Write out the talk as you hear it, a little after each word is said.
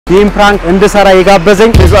ይህን ፕራንክ እንድሰራ የጋበዘኝ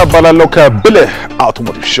ቤዛነህ እባላለሁ ከቤሌህ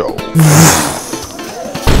አውቶሞቲቭ ሾው።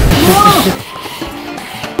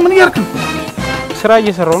 ምን ያርክ ስራ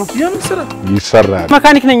እየሰራው ነው። የምን ስራ ይሰራል?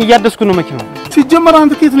 መካኒክ ነኝ እያደስኩ ነው መኪናው። ሲጀመር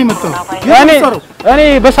አንተ ከየት ነው የመጣው? እኔ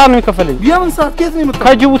በሳል ነው የከፈለኝ። የምን ሰዓት ከየት ነው የመጣው?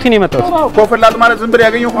 ከጅቡቲ ነው የመጣው። ኮፈላል ማለት ዝም ብለህ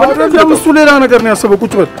ያገኘው ኮፈላል እሱ ሌላ ነገር ነው ያሰበው።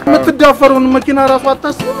 ቁጭ በል የምትዳፈረውን መኪና ራሱ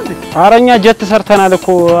አታስብም እንዴ? አረኛ ጀት ሰርተናል እኮ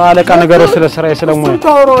አለቃ ነገር ስለ ስራዬ ስለሞኝ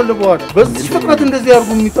ታወራለህ በኋላ። በዚህ ፍጥነት እንደዚህ ያርጉ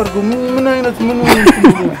የሚጠርጉ ምን አይነት ምን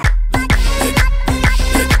ነው?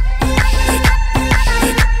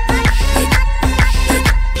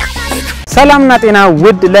 ሰላምና ጤና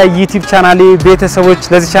ውድ ለዩቲዩብ ቻናሌ ቤተሰቦች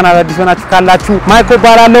ለዚህ ቻናል አዲስ ሆናችሁ ካላችሁ ማይኮ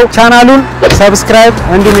ባላለው ቻናሉን ሰብስክራይብ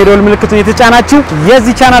እንዲሁም የደወል ምልክቱን የተጫናችሁ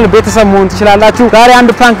የዚህ ቻናል ቤተሰብ መሆን ትችላላችሁ። ዛሬ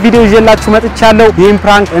አንድ ፕራንክ ቪዲዮ ይዤላችሁ መጥቻለሁ። ይህን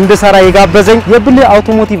ፕራንክ እንድሰራ የጋበዘኝ የቤሌህ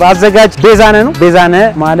አውቶሞቲቭ አዘጋጅ ቤዛነህ ነው። ቤዛነህ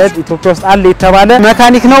ማለት ኢትዮጵያ ውስጥ አለ የተባለ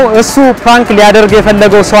መካኒክ ነው። እሱ ፕራንክ ሊያደርግ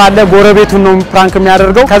የፈለገው ሰው አለ፣ ጎረቤቱን ነው ፕራንክ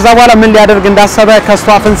የሚያደርገው። ከዛ በኋላ ምን ሊያደርግ እንዳሰበ ከሷ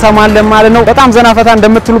እንሰማለን ማለት ነው። በጣም ዘናፈታ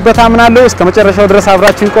እንደምትሉበት አምናለሁ። እስከ መጨረሻው ድረስ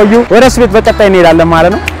አብራችሁን ቆዩ። ወደ ቤት በቀጣይ እንሄዳለን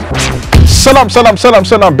ማለት ነው። ሰላም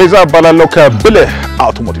ቤዛነህ እባላለሁ ከቤሌህ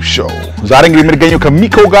አውቶሞቲቭ ሾው። ዛሬ እንግዲህ የምንገኘው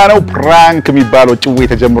ከሚኮ ጋር ነው። ፕራንክ የሚባለው ጭዌ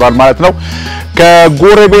ተጀምሯል ማለት ነው።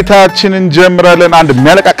 ከጎረቤታችን እንጀምራለን። አንድ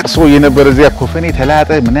የሚያለቃቅሰው የነበረ እዚያ ኮፈኔ ተላጠ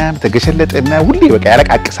ምናምን ተገሸለጠና ሁሌ በቃ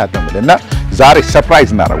ያለቃቅሳት ነው እና ዛሬ ሰርፕራይዝ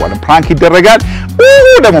እናደርጋለን። ፕራንክ ይደረጋል።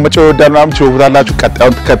 ደግሞ መጨው ይወዳል ምናምን ትወታላችሁ።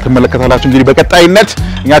 ቀጣዩን ትመለከታላችሁ። እንግዲህ በቀጣይነት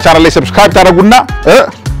እኛ ቻናል ላይ ሰብስክራይብ ታደርጉና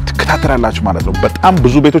ተከታተላላችሁ ማለት ነው። በጣም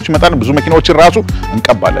ብዙ ቤቶች ይመጣሉ፣ ብዙ መኪናዎችን ራሱ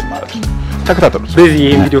እንቀባለን ማለት ነው። ተከታተሉ። በዚህ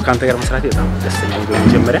ይሄን ቪዲዮ ካንተ ጋር መስራት በጣም ደስተኛ ነኝ።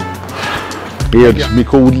 መጀመሪያ ይኸውልሽ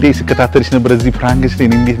ሚኮ ሁሌ ስከታተልሽ ነበር እዚህ ፕራንክ ላይ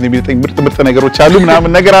እንዴት ነው የሚለጠኝ ምርጥ ነገሮች አሉ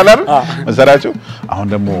ምናምን ነገር አለ አይደል መሰራቸው። አሁን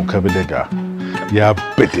ደግሞ ከቤሌህ ጋር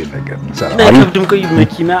ያበደ ነገር እንሰራለን። ከብድም ቆይ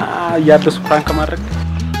መኪና ያደሱ ፕራንክ ማድረግ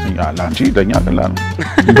አንቺ ለኛ ቀላል ነው።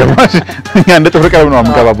 ገባሽ? እኛ እንደ ጥፍር ቀለም ነው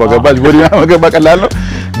የምንገባባው። ገባሽ? ቦዲና መገባ ቀላል ነው፣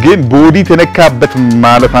 ግን ቦዲ ተነካበት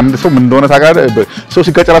ማለት አንድ ሰው ምን እንደሆነ ታውቃለህ? ሰው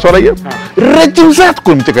ሲጋጭ ራሱ አላየህ? ረጅም ሰዓት እኮ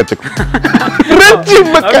የሚጨቀጭቅ ረጅም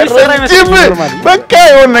በቃ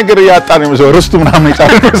የሆነ ነገር ያጣ ነው የሚመስለው። ርስቱ ምናምን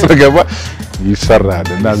ይጫወታል ሰው ገባ ይሰራል።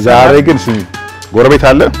 እና ዛሬ ግን ስሚ ጎረቤት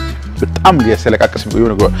አለ በጣም ሊያሰለቃቅስ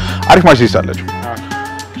የሆነ አሪፍ ማሽን ይሳላችሁ።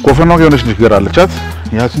 ኮፈናው የሆነች ነገር አለቻት።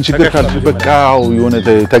 ያችን ችግር ካልሽ በቃው የሆነ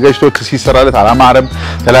ተገጅቶ ሲሰራለት አላማረም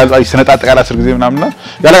ተላልጣይ ሰነጣጣቃላ 10 ጊዜ ምናምንና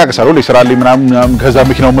ያለቃቅሳል። ሁሌ ይሰራልኝ ምናምን ከዛ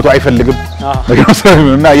መኪናው መቶ አይፈልግም መኪናው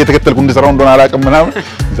ሰራልና እየተከተልኩ እንድሰራው እንደሆነ አላቅም ምናምን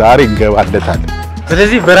ዛሬ እንገባለታል።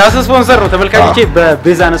 ስለዚህ በራስ ስፖንሰር ነው ተመልካቾቼ፣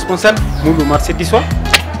 በቤዛነህ ስፖንሰር ሙሉ መርሴዲሷ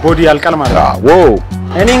ቦዲ ያልቃል ማለት ነው። ዋው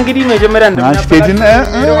እኔ እንግዲህ መጀመሪያ እንደምናስተጅና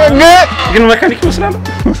ግን መካኒክ መስላል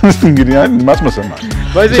እንግዲህ ማስመሰል ነው።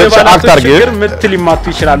 በዚህ የባላቸው ችግር ምትል ይማቱ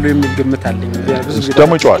ይችላሉ የሚል ግምት አለኝ።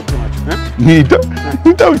 ደግሞ ይጫዋል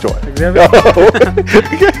ይጫዋል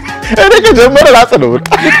እኔ ከጀመረ ላጽ ነው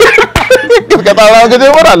ከታላው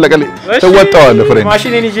ከጀመረ አለቀልኝ ተወጣዋለህ። ፍሬን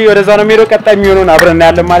ማሽኔን ይዤ ወደዛ ነው የሚሄደው። ቀጣይ የሚሆነውን አብረን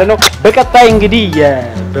ያለን ማለት ነው። በቀጣይ እንግዲህ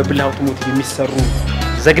የቤሌህ አውቶሞቲቭ የሚሰሩ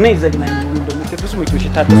ዘግናኝ እንደምትደርሱ መኪኖች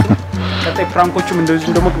ታደሱ ቀጣይ ፕራንኮቹም እንደዚሁ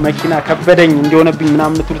ደግሞ መኪና ከበደኝ እንዲሆነብኝ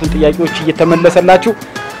ምናምን የምትሉትን ጥያቄዎች እየተመለሰላችሁ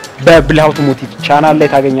በቤሌህ አውቶሞቲቭ ቻናል ላይ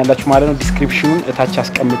ታገኛላችሁ ማለት ነው። ዲስክሪፕሽኑን እታች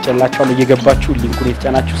አስቀምጬላችኋለሁ። እየገባችሁ ሊንኩን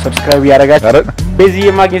የተጫናችሁ ሰብስክራይብ ያደርጋችሁ በዚህ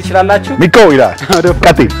ማግኘት ይችላልላችሁ። ሚኮ ይላል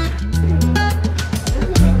ቀጥይ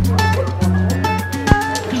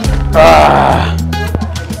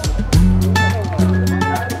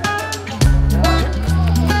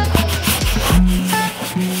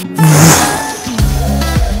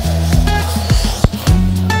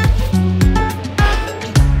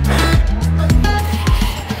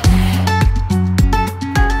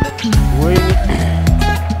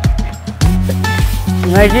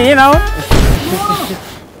መኪናው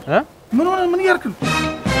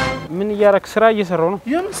ምን ያረክ ስራ እየሰራው ነው።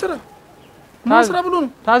 የምን ስራ ማስራ ብሎ ነው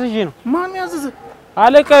ታዝዤ ነው። ማን ያዘዘ?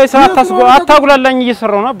 አለቃዬ ስራ አታጉላላኝ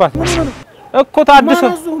እየሰራው ነው። አባት እኮ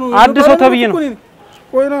አድሰው ተብዬ ነው።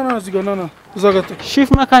 ቆይና ና እዚህ ጋር ና እዛ ጋር ሺፍ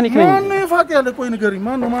መካኒክ ነኝ። ማን ነው የፋቅ ያለ? ቆይ ንገሪኝ።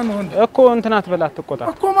 ማን ነው አንተ? እኮ እንትናት በላት ተቆጣ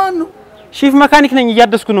እኮ ማን ነው? ሺፍ መካኒክ ነኝ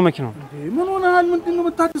እያደስኩ ነው መኪናው። ምን ሆነሃል? ምንድነው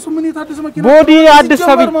የምታድሰው? ምን የታደሰ መኪና? ቦዲ አዲስ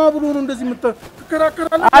ተብዬ ማን ብሎ ነው እንደዚህ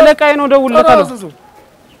የምትከራከራለህ? አለቃዬ ነው ደውልለታለሁ።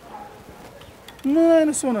 ምን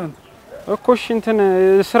አይነት ሰው ነህ አንተ? እኮ እሺ እንትን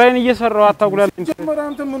ስራዬን እየሰራው አታጉላልኝ። ጀመረ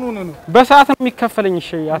አንተ ምን ሆነ ነው? በሰዓት ነው የሚከፈለኝ። እሺ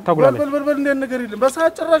አታጉላልኝ። በል እንደ ነገር የለም።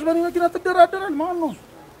 በሰዓት ጭራሽ በኔ መኪና ትደራደራለህ? ማን ነው?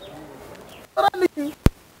 አራልኝ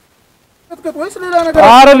ከተከት ወይስ ሌላ ነገር?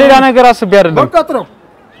 አረ ሌላ ነገር አስቤ አይደለም። በቃ ጥራው።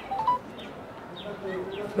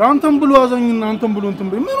 አንተም ብሎ አዛኝና አንተም ብሎ እንትን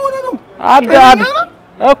ምን ሆነ ነው?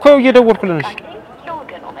 እኮ እየደወልኩልህ ነሽ።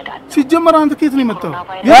 ሲጀመር አንተ ከየት ነው የመጣው?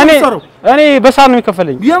 እኔ በሰዓት ነው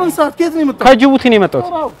የሚከፈለኝ። የምን ሰዓት ከየት ነው የመጣው? ከጅቡቲ ነው የመጣሁት።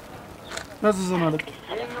 ናዝዘና ለቅ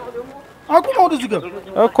አቁም ወደዚህ ጋር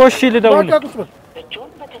እኮ እሺ ልደውል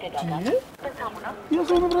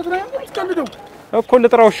የሰው ንብረት ላይ አትቀልደው እኮ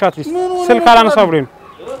ልጥራው ሻት ስልክ አላነሳ ብሬ ነው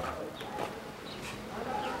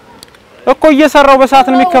እኮ እየሰራው በሰዓት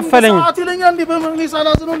ነው የሚከፈለኝ። ሰዓት ይለኛል እንዴ በመኔ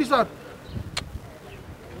ሳላዝ ነው ሊሳት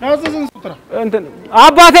ናዝዘን ሱትራ እንትን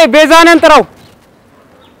አባቴ ቤዛነህን ጥራው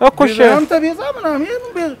እኮ እሺ አንተ ቤዛ ምናምን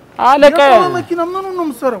ይሄን አለቀ መኪና ምን ነው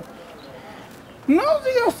የምትሰራው? ነው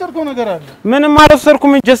እዚህ ያወሰድከው ነገር አለ? ምንም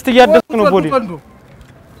አልወሰድኩም ጀስት እያደስኩ ነው ቦዲ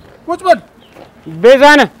ቁጭ በል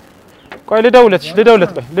ቤዛነህ ቆይ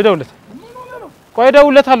ልደውልለት ቆይ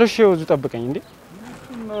ደውለታለሁ እሺ ወዙ ጠብቀኝ እንዴ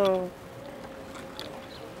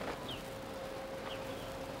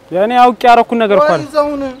ያኔ አውቄ ያረኩ ነገር እኮ አለ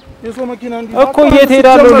የሰው መኪና እንዴ እኮ የት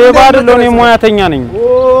ሄዳለሁ ሌባ አይደለሁ እኔ ሙያተኛ ነኝ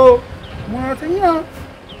ሙያተኛ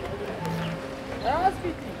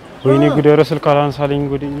ወይኔ ጉድ ኧረ ስልክ አላነሳለኝ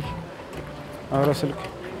ጉድ ኧረ ስልክ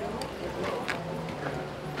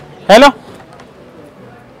ሄሎ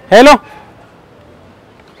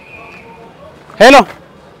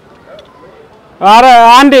ኧረ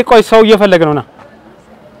አንዴ ቆይ ሰው እየፈለገ ነውና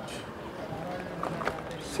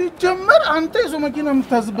ሲጀመር አንተ የሰው መኪና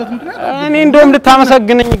የምታዝበት ምክንያት እኔ እንደውም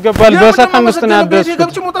ልታመሰግነኝ ይገባል በሰከንድ ውስጥ ነው ያደረስኩት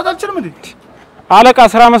ገብቼ መውጣት አልችልም እንዴ አለቃ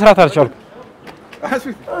ስራ መስራት አልቻልኩም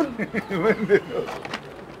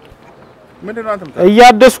ምንድነው አንተ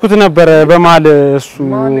እያደስኩት ነበር በመሃል እሱ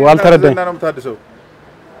አልተረዳኝ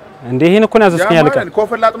እንዴ ይሄን እኮ ነው ያዘዝከኝ አለቃ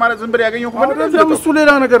ኮፈላጥ ማለት ዝም ብለ ያገኘው ኮፈላጥ ነው እሱ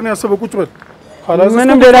ሌላ ነገር ነው ያሰበው ቁጭ በል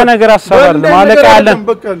ምንም ሌላ ነገር አሰባል አለቃ አለ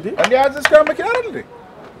እንዴ ያዘዝከው መኪና አይደል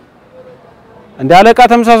እንዴ አለቃ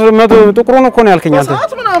ተመሳሳይ ጥቁሩን እኮ ነው ያልከኝ አንተ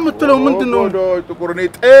ሰዓት ምናምን የምትለው ምንድነው ጥቁሩ ነው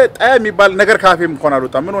ጠ የሚባል ነገር ካፌም እንኳን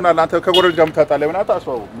አልወጣም ምን ሆናል አንተ ከጎረድ ጋር ምታጣለህ ምን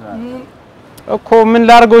አታስዋው እኮ ምን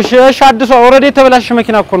ላርገው እሺ አድሶ ኦሬዲ ተበላሽ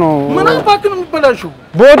መኪና እኮ ነው ምን አባክ ነው የሚበላሽው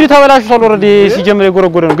ቦዲ ተበላሽቷል ኦሬዲ ሲጀምር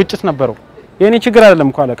የጎረጎረ ነው ግጭት ነበረው የኔ ችግር አይደለም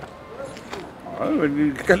እኮ አለቃ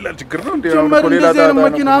ከላል ችግር ነው እንዴ አሁን እኮ ሌላ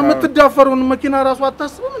መኪና የምትዳፈሩን መኪና ራሱ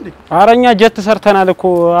አታስብም እንዴ አረኛ ጀት ሰርተናል እኮ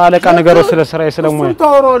አለቃ ነገሮች ስለ ስራዬ ስለሞያ እሱን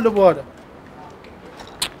ታወራዋለህ በኋላ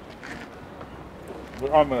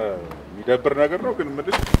በጣም የሚደብር ነገር ነው ግን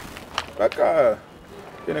ምንድን በቃ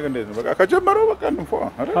የነገ እንዴት ነው በቃ ከጀመረው በቃ እንፎ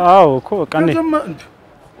አይደል አዎ እኮ በቃ እንዴ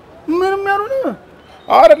ምንም ያሉን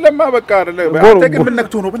አይደለም በቃ አይደለም አንተ ግን ምን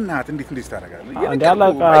ነክቶ ነው በእናት እንዴት ታረጋለህ እንዴ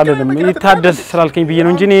አለቃ አይደለም ይታደስ ስላልከኝ ብዬ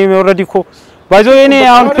ነው እንጂ እኔ ኦሬዲ እኮ ባይዞ እኔ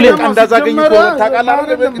አሁን ፕሌን እንዳዛገኝ እኮ ታውቃለህ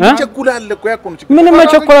አይደል ይቸኩላል እኮ ያቆም ችግር ምንም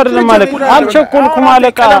መቸኮል አይደለም ማለት አልቸኮልኩም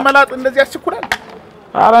አለቃ ለመላጥ እንደዚህ ያስቸኩላል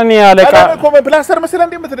አራኒ አለቃ እኮ በፕላስተር መሰለ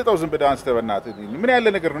እንዴ የምትልጠው ዝም ብለህ አንስተ በእናት ምን ያለ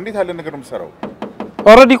ነገር ነው እንዴት ያለ ነገር ነው የምትሰራው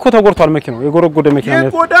ኦሬዲ እኮ ተጎርቷል መኪናው የጎረጎደ መኪና ነው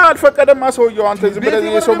የጎዳ አልፈቀደም ሰውየው አንተ ዝም ብለህ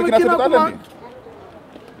የሰው መኪና ትልጣለህ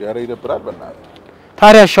እንዴ ያረ ይደብራል በእናት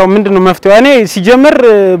ታሪያሻው ምንድነው መፍትሄው እኔ ሲጀምር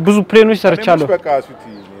ብዙ ፕሌኖች ሰርቻለሁ በቃ አስቲ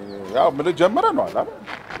ያው ምን ጀመረ ነው አላ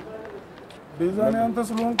ቤዛኔ አንተ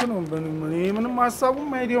ስለሆንክ ነው ምንም ሐሳቡም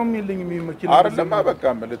አይዲያውም የለኝም መኪና አይደለም በቃ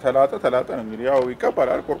ምን ተላጠ ነው እንግዲህ ያው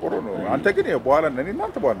ይቀበላል ቆርቆሮ ነው አንተ ግን በኋላ እኔ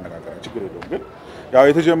እናንተ በኋላ ነገር ችግር የለውም ግን ያው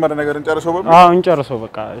የተጀመረ ነገር እንጨርሰው በቃ እንጨርሰው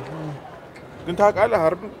በቃ ግን ታውቃለህ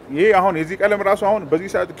አርዱ ይሄ አሁን የዚህ ቀለም ራሱ አሁን በዚህ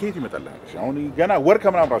ሰዓት ከየት ይመጣል አሁን ገና ወር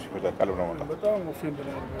ከምናምን ራሱ ይፈጃል ቀለም ነው ማለት በጣም ኦፌንድ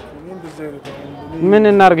ነው ምን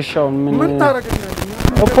እናርግሻው ምን ታረጋለህ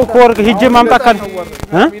እኮ ወርቅ ሂጄ ማምጣት ካል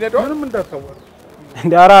ምንም እንዳታወራ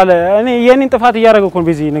እንዴ አራለ እኔ የኔን ጥፋት እያደረገ እኮ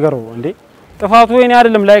በዚህ ነገርው እንዴ ጥፋቱ የኔ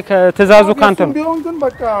አይደለም ላይ ከትዛዙ ካንተ ነው ቢሆን ግን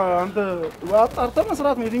በቃ አንተ አጣርተህ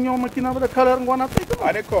መስራት ነው የትኛው መኪና ብለህ ከለር እንኳን አትጠይቅም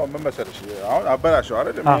እኔ እኮ ምን መሰለሽ አሁን አበላሽው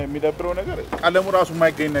አይደል የሚደብረው ነገር ቀለሙ ራሱ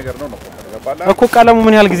የማይገኝ ነገር ነው እኮ ቀለሙ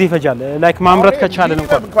ምን ያህል ጊዜ ይፈጃል ላይክ ማምረት ከቻለን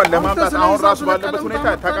እንኳን ለማምጣት አሁን ራሱ ባለበት ሁኔታ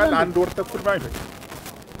ታውቃለህ አንድ ወር ተኩል ባይፈጅ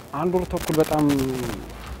አንድ ወር ተኩል በጣም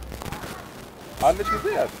አለች ጊዜ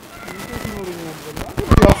ያዝ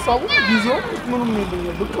ያሳው ጊዜው ምንም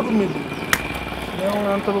የለኝም ብቅዱም የለኝም ያው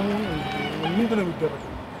አንተ ምንድን ነው የሚደረገው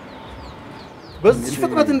በዚህ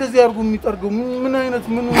ፍጥነት እንደዚህ አድርጎ የሚጠርገው ምን አይነት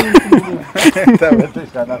ምን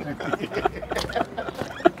ተበልተሻል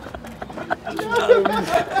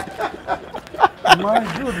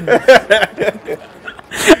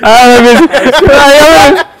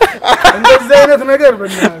እንደዚህ አይነት ነገር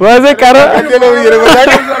ወዘ ቀረ አከለው ይረበታል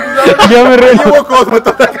የምር ይወቀው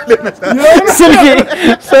ተጣጣለ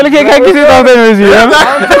ስልኬ ከኪሴ ታውተ ነው እዚህ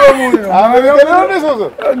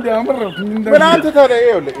ምን አንተ ታዲያ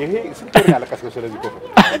ይሄ ስንት ያለቀስከው ስለዚህ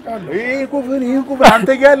ኮፈን ይሄ ኮፈን አንተ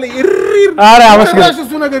ያለ ይሪር አረ አመስግን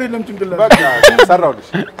እሱ ነገር የለም ጭንቅላት በቃ ሰራውልሽ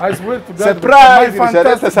አይ ስዌር ቱ ጋድ ሰርፕራይዝ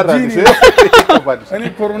ይሰራል ተሰራልሽ እኔ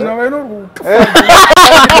ኮሮና ባይኖር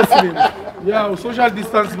ያው ሶሻል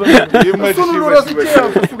ዲስታንስ በእሱን ረስቼ ያው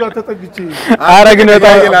እሱ ጋር ተጠግቼ አረግን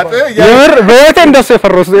በጣም የምር በህይወቴ እንደሱ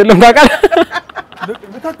የፈረሱ የለም ታውቃለህ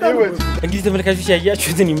እንግዲህ ተመልካቾች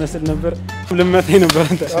ያያችሁትን ይመስል ነበር ልመታኝ ነበር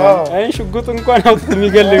አንተ አይ ሽጉጥ እንኳን አውጥቶ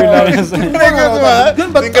የሚገለው ይላል ግን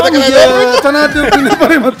በጣም ተናደድኩኝ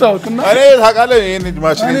ነበር የመጣሁትና እኔ ታውቃለህ ይሄን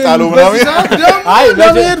ማሽን ጣለው ምናምን አይ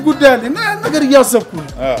ለመሄድ ጉዳይ አለና ነገር እያሰብኩ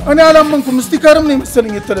እኔ አላመንኩም ስቲከርም ነው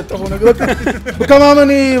መሰለኝ የተለጠፈው ነገር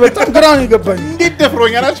በከማመኔ በጣም ግራ ነው የገባኝ እንዴት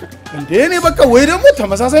ደፍሮኛል አልሽ እንዴ እኔ በቃ ወይ ደግሞ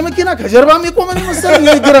ተመሳሳይ መኪና ከጀርባም የቆመኝ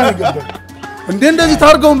መሰለኝ ግራ ነው የገባኝ እንደዚህ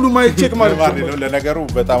ታርገው ሁሉ ማይ ቼክ ማለት ነው ለነገሩ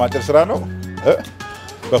በጣም አጭር ስራ ነው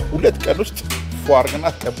በሁለት ቀን ውስጥ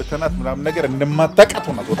ፏርግናት ቀብተናት ምናምን ነገር እንደማታቀጡ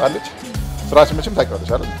ነው ወጣለች ስራሽ መቼም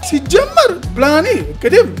ታውቂዋለሽ አይደል ሲጀመር ፕላኔ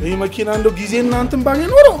ቅድም ይሄ መኪና እንደው ጊዜና አንተም ባኔ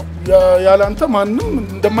ኖረው ያላንተ ማንንም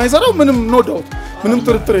እንደማይሰራው ምንም ኖ ዳውት ምንም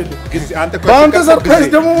ጥርጥር የለም ባንተ ሰርፕራይዝ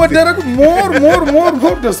ደግሞ ወደረግ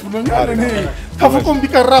ሞር ደስ ብሎኛል እኔ ተፈቆም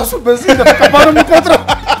ቢቀራሱ በዚህ ተቀባለ ምቆጥረው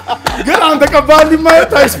ግን አንተ ቀባል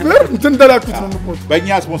ሊማየት አይስበር እንትን ደላኩት ነው ምቆጥ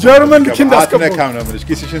በእኛ ስፖንሰር ጀርመን ልክ እንዳስቀበው አትነካም ነው ማለት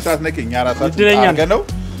ኪስሽን ሰዓት ነከኛ ራሳችን አርገነው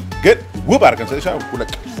ግን ውብ አርገን ሰልሻው ሁለቅ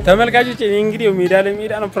ተመልካቾች እኔ እንግዲህ ሜዳ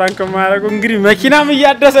ለሜዳ ነው ፕራንክ ማያረጉ እንግዲህ መኪናም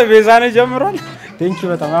እያደሰ ቤዛነህ ጀምሯል ቴንኪው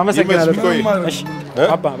በጣም አመሰግናለሁ እሺ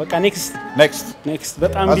አባ በቃ ኔክስት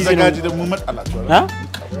በጣም ቢዚ ነው አዘጋጅ ደግሞ መጣላችሁ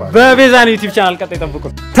በቤዛነህ ዩቲዩብ ቻናል ቀጣይ ጠብቁ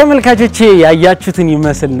ተመልካቾቼ ያያችሁትን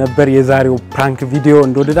ይመስል ነበር የዛሬው ፕራንክ ቪዲዮ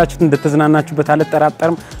እንደወደዳችሁት እንደተዝናናችሁበት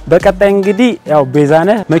አልጠራጠርም በቀጣይ እንግዲህ ያው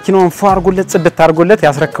ቤዛነህ መኪናውን ፏርጉለት ጽድት አርጉለት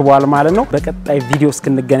ያስረክበዋል ማለት ነው በቀጣይ ቪዲዮ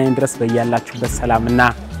እስክንገናኝ ድረስ በእያላችሁበት ሰላምና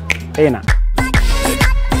ጤና